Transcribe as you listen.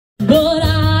But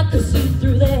I could see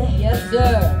through that. Yes,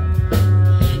 sir.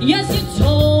 Yes, you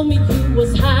told me you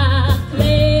was high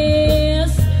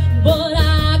class, but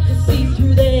I could see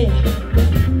through that.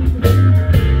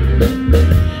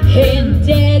 And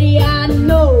Daddy, I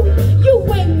know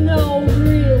you ain't no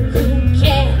real cool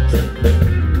cat.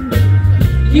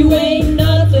 You ain't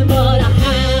nothing but a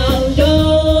hound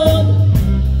dog,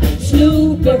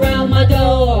 snoop around my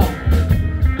door.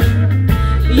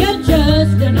 You're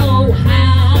just an old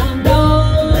hound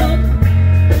dog,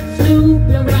 snoop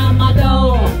around my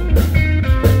door.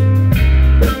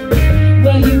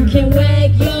 Well, you can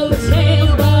wag your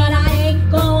tail, but I ain't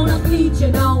gonna feed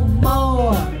you no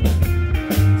more.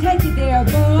 Take it there,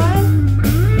 boy.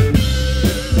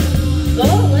 So,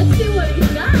 let's see what you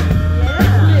got.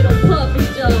 Yeah. Little puppy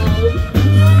dog.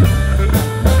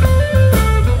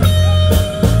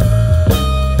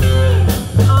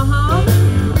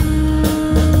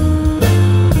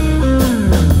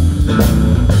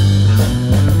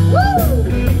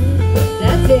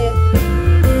 That's it.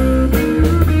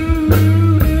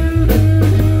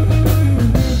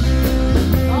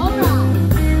 All right.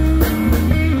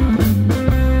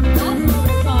 That's what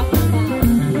we're talking about.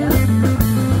 Yep.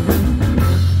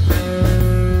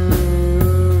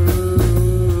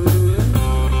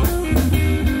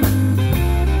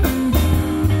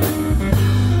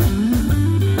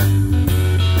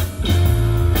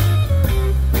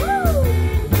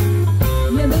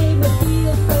 You made me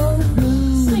feel so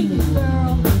blue. Sing it,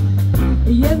 girl.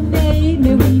 You made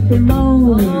me weep and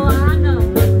moan. Oh, I know.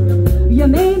 You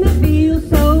made me feel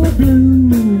so blue.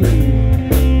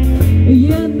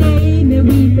 You made me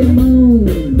weep and moan.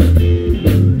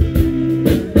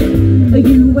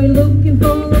 You ain't looking for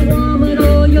a woman,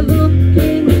 all you're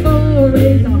looking for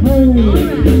is a home. All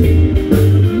right.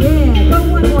 Yeah, go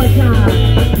one more time.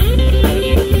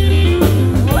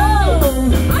 Oh,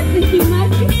 I think you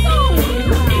might be sorry.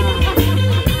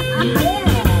 Yeah.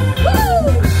 Woo!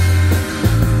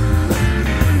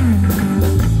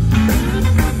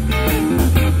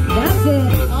 That's it.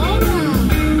 All right.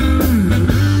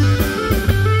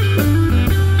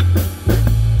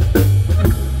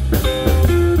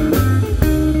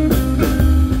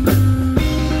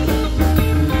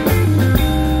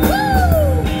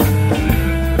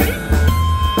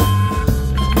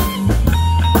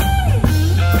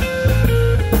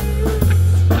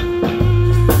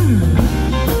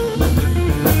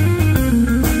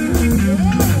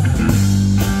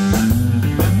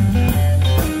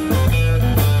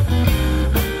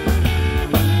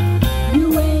 You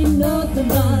ain't nothing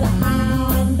but a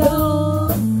hound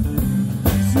dog,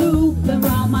 snooping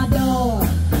around my door.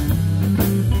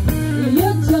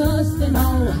 You're just an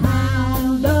old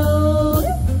hound dog,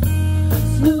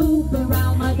 snooping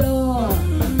around my door.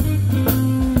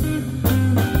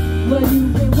 Well, you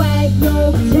can wag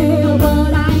your tail,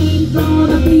 but I ain't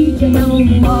gonna feed you no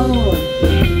more.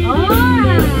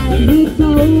 Alright, you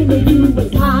told me you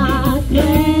was high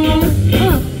class,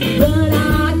 but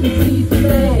I can see through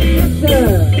that. Yes, sir.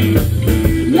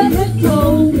 Yes, you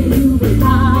told me you was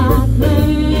high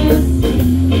class,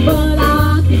 but I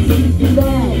can see through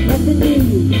that. Yes,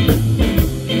 indeed.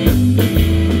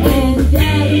 And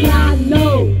Daddy, I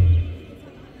know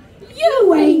you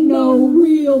ain't no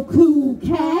real cool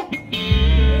cat.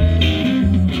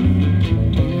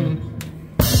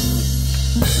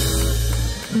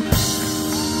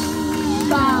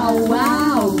 Bow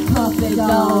wow, puppy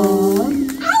dog.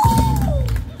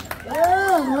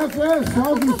 Yeah, that's it.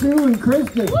 Salty Sue and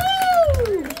Kristen. Woo!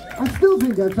 I still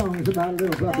think that song is about a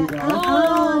little puppy dog. Oh,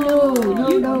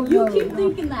 no. You keep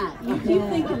thinking that. You keep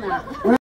thinking that.